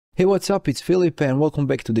Hey, what's up? It's Philip and welcome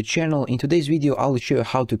back to the channel. In today's video, I'll show you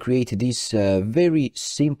how to create this very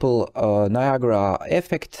simple Niagara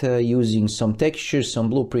effect using some textures,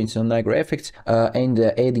 some blueprints on Niagara effects and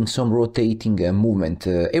adding some rotating movement.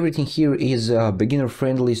 Everything here is beginner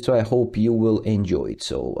friendly, so I hope you will enjoy it.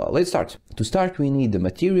 So let's start. To start, we need the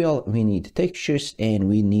material, we need textures, and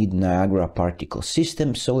we need Niagara particle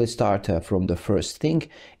system. So let's start from the first thing.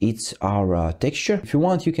 It's our texture. If you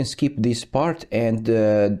want, you can skip this part and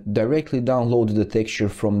directly download the texture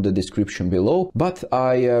from the description below, but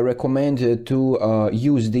I recommend to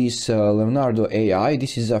use this Leonardo AI.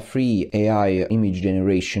 This is a free AI image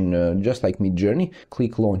generation, just like Midjourney.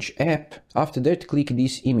 Click launch app. After that, click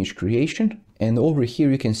this image creation, and over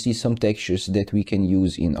here you can see some textures that we can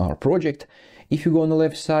use in our project. If you go on the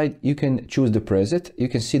left side, you can choose the preset. You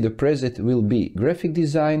can see the preset will be graphic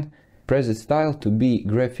design, preset style to be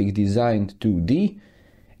graphic design 2D.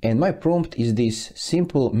 And my prompt is this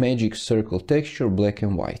simple magic circle texture, black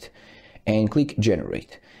and white, and click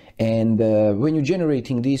generate. And when you're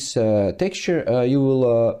generating this texture, you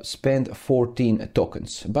will spend 14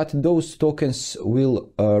 tokens, but those tokens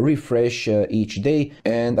will refresh each day.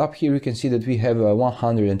 And up here you can see that we have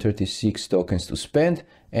 136 tokens to spend,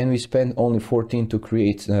 and we spend only 14 to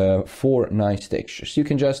create 4 nice textures. You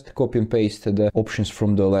can just copy and paste the options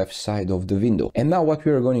from the left side of the window. And now what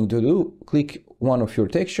we are going to do, click one of your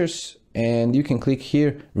textures and you can click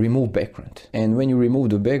here remove background. And when you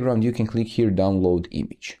remove the background, you can click here download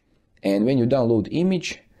image. And when you download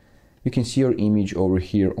image, you can see your image over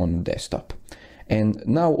here on the desktop. And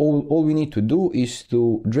now all we need to do is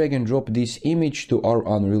to drag and drop this image to our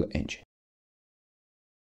Unreal Engine.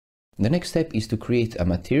 The next step is to create a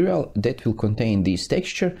material that will contain this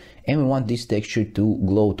texture, and we want this texture to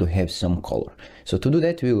glow, to have some color. So to do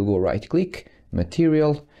that, we will go right click,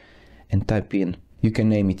 material, and type in, you can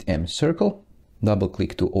name it M circle. Double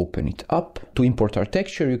click to open it up. To import our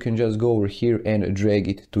texture, you can just go over here and drag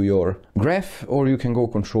it to your graph, or you can go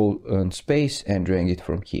Ctrl and space and drag it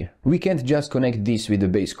from here. We can't just connect this with the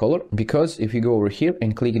base color, because if you go over here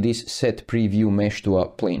and click this set preview mesh to a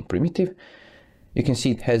plain primitive, you can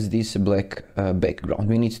see it has this black background.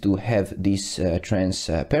 We need to have this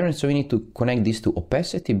transparent, so we need to connect this to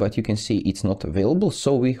opacity, but you can see it's not available.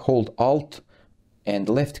 So we hold Alt and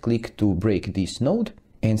left click to break this node,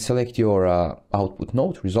 and select your output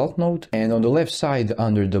node, result node, and on the left side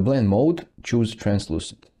under the blend mode, choose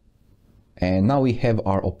translucent. And now we have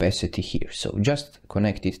our opacity here, so just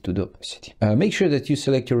connect it to the opacity. Make sure that you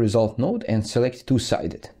select your result node and select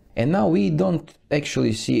two-sided. And now we don't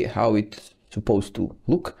actually see how it's supposed to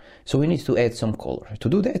look, so we need to add some color. To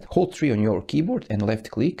do that, hold 3 on your keyboard and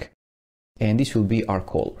left click, and this will be our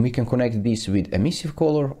color. We can connect this with emissive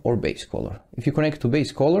color or base color. If you connect to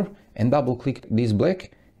base color and double click this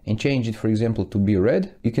black and change it, for example, to be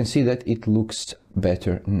red, you can see that it looks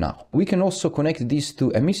better now. We can also connect this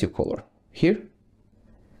to emissive color here,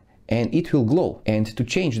 and it will glow. And to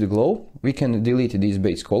change the glow, we can delete this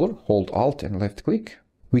base color, hold Alt and left click.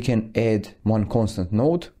 We can add one constant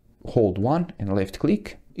node, hold 1 and left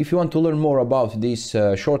click. If you want to learn more about these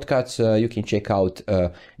shortcuts, you can check out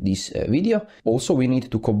this video. Also, we need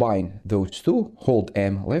to combine those two, hold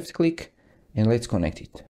M, left click, and let's connect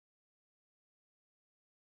it.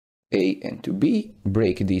 A and to B,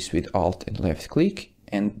 break this with Alt and left click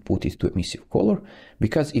and put it to emissive color,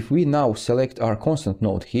 because if we now select our constant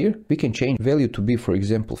node here, we can change value to be, for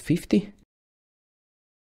example, 50,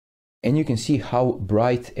 and you can see how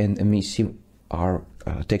bright and emissive our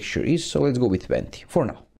texture is. So let's go with 20 for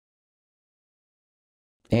now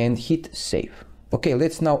and hit save. Okay,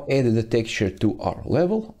 let's now add the texture to our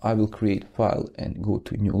level. I will create file and go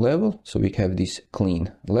to new level, so we have this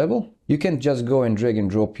clean level. You can just go and drag and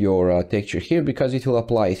drop your texture here, because it will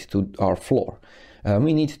apply it to our floor.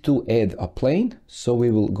 We need to add a plane, so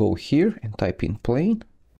we will go here and type in plane,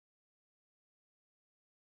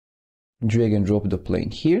 drag and drop the plane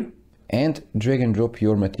here, and drag and drop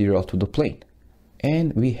your material to the plane.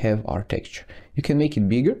 And we have our texture. You can make it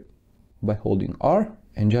bigger by holding R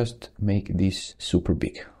and just make this super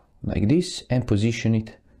big like this and position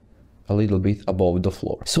it a little bit above the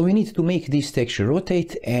floor. So we need to make this texture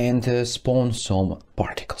rotate and spawn some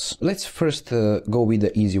particles. Let's first go with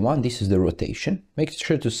the easy one. This is the rotation. Make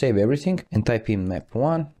sure to save everything and type in map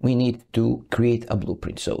 1. We need to create a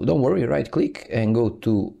blueprint. So don't worry, right click and go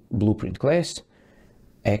to blueprint class,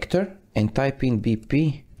 actor, and type in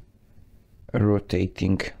BP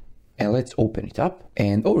rotating, and let's open it up.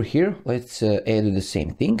 And over here, let's add the same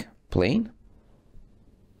thing, plane.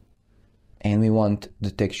 And we want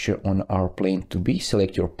the texture on our plane to be,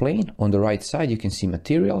 select your plane. On the right side, you can see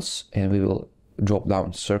materials, and we will drop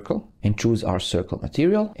down circle and choose our circle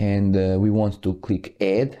material, and we want to click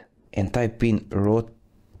add and type in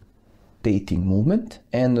rotating movement.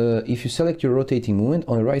 And if you select your rotating movement,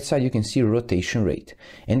 on the right side you can see rotation rate,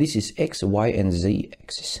 and this is X, Y and Z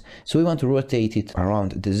axis. So we want to rotate it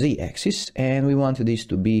around the Z axis, and we want this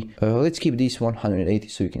to be let's keep this 180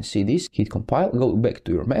 so you can see this. Hit compile, go back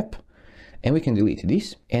to your map, and we can delete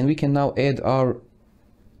this, and we can now add our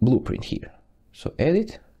blueprint here. So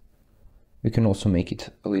edit. We can also make it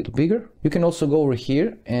a little bigger. You can also go over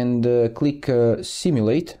here and click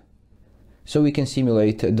simulate, so we can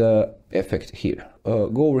simulate the effect here.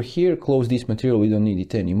 Go over here, close this material, we don't need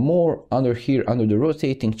it anymore. Under here, under the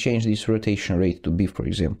rotating, change this rotation rate to be, for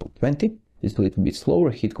example, 20. It's a little bit slower.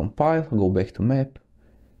 Hit compile, go back to map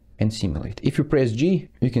and simulate. If you press G,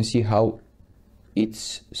 you can see how it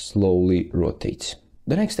slowly rotates.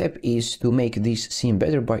 The next step is to make this scene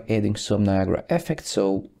better by adding some Niagara Effect.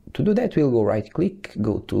 So to do that, we'll go right click,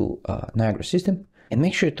 go to Niagara system, and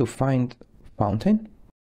make sure to find fountain.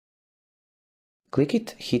 Click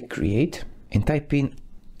it, hit create, and type in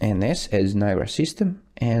NS as Niagara system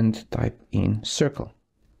and type in circle.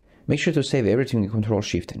 Make sure to save everything with Ctrl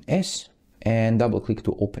Shift and S and double click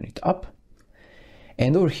to open it up.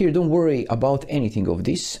 And over here, don't worry about anything of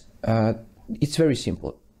this. It's very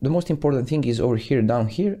simple. The most important thing is over here, down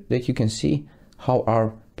here, that you can see how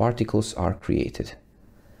our particles are created.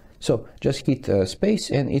 So just hit space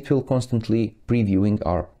and it will constantly previewing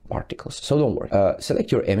our particles. So don't worry.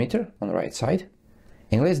 Select your emitter on the right side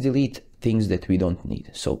and let's delete things that we don't need.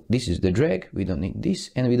 So this is the drag, we don't need this,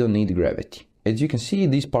 and we don't need gravity. As you can see,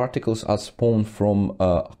 these particles are spawned from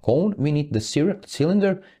a cone. We need the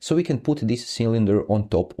cylinder, so we can put this cylinder on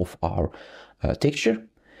top of our texture.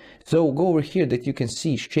 So go over here that you can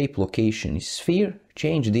see shape location is sphere,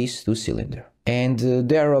 change this to cylinder. And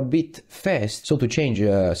they are a bit fast, so to change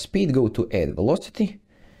speed, go to add velocity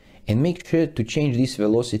and make sure to change this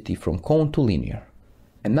velocity from cone to linear.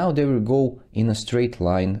 And now they will go in a straight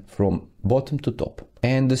line from bottom to top.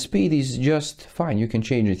 And the speed is just fine, you can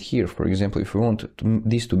change it here. For example, if you want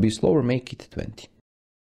this to be slower, make it 20.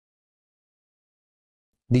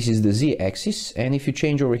 This is the Z axis, and if you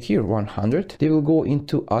change over here 100, they will go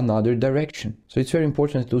into another direction. So it's very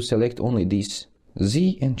important to select only this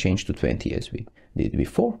Z and change to 20 as we did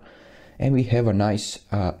before, and we have a nice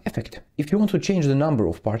effect. If you want to change the number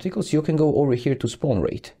of particles, you can go over here to spawn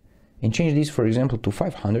rate and change this, for example, to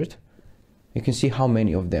 500. You can see how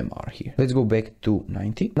many of them are here. Let's go back to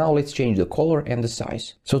 90. Now let's change the color and the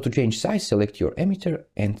size. So to change size, select your emitter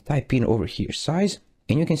and type in over here size.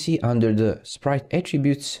 And you can see under the sprite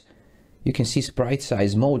attributes, you can see sprite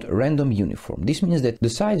size mode random uniform. This means that the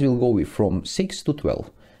size will go from 6 to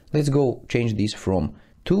 12. Let's go change this from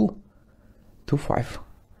 2 to 5.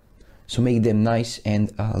 So make them nice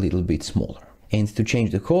and a little bit smaller. And to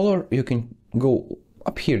change the color, you can go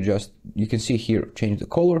up here, just you can see here, change the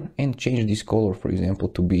color and change this color, for example,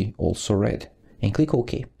 to be also red. And click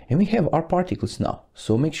OK. And we have our particles now.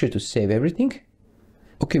 So make sure to save everything.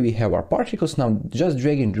 Okay, we have our particles now. Just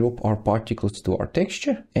drag and drop our particles to our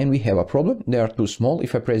texture, and we have a problem. They are too small.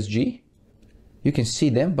 If I press G, you can see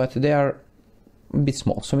them, but they are a bit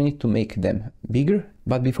small. So we need to make them bigger.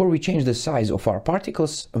 But before we change the size of our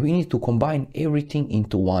particles, we need to combine everything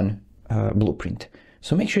into one blueprint.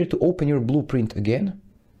 So make sure to open your blueprint again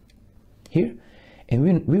here, and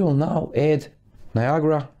we will now add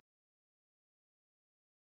Niagara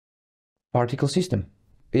particle system.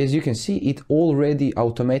 As you can see, it already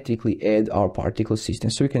automatically add our particle system.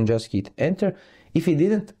 So we can just hit enter. If it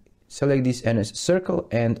didn't, select this NS circle,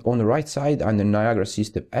 and on the right side under Niagara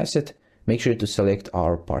system asset, make sure to select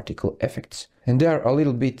our particle effects. And they are a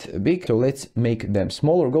little bit big, so let's make them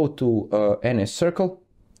smaller. Go to NS circle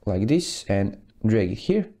like this and drag it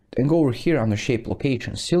here. And go over here under shape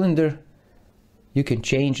location cylinder. You can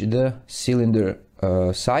change the cylinder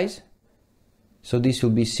size. So this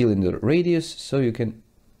will be cylinder radius, so you can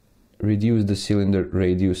reduce the cylinder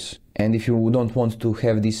radius. And if you don't want to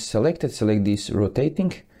have this selected, select this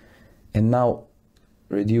rotating and now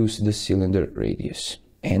reduce the cylinder radius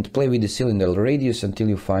and play with the cylinder radius until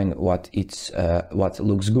you find what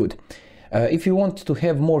looks good. If you want to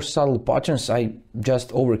have more subtle patterns, I just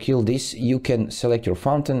overkill this. You can select your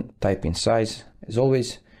fountain, type in size as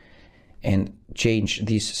always, and change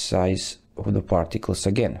this size of the particles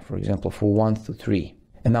again, for example, for 1 to 3.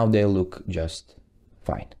 And now they look just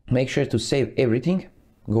fine. Make sure to save everything.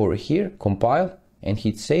 Go over here, compile, and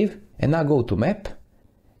hit save. And now go to map,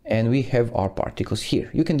 and we have our particles here.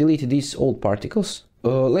 You can delete these old particles.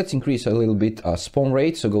 Let's increase a little bit spawn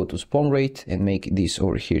rate. So go to spawn rate and make this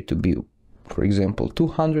over here to be, for example,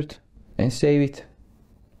 200, and save it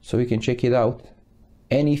so we can check it out.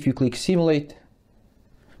 And if you click simulate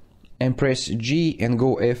and press G and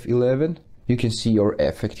go F11, you can see your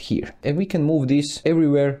effect here. And we can move this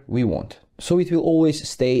everywhere we want. So it will always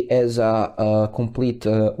stay as a complete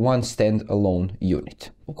one standalone unit.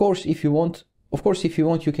 Of course, if you want,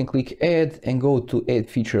 you can click add and go to add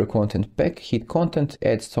feature content pack, hit content,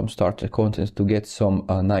 add some starter content to get some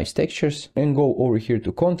nice textures, and go over here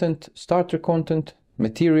to content, starter content,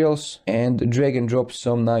 materials, and drag and drop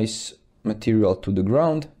some nice material to the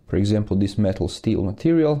ground. For example, this metal steel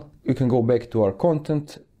material. You can go back to our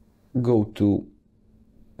content, go to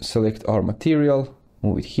select our material,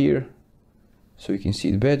 move it here so you can see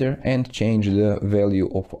it better, and change the value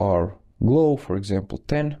of our glow, for example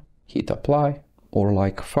 10, hit apply, or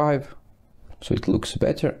like 5, so it looks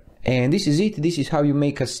better. And this is it. This is how you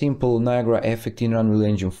make a simple Niagara effect in Unreal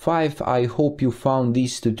Engine 5. I hope you found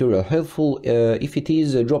this tutorial helpful. If it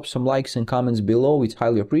is, drop some likes and comments below, it's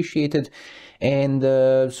highly appreciated. And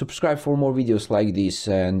subscribe for more videos like this,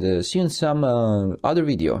 and see you in some other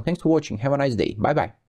video. Thanks for watching, have a nice day, bye bye.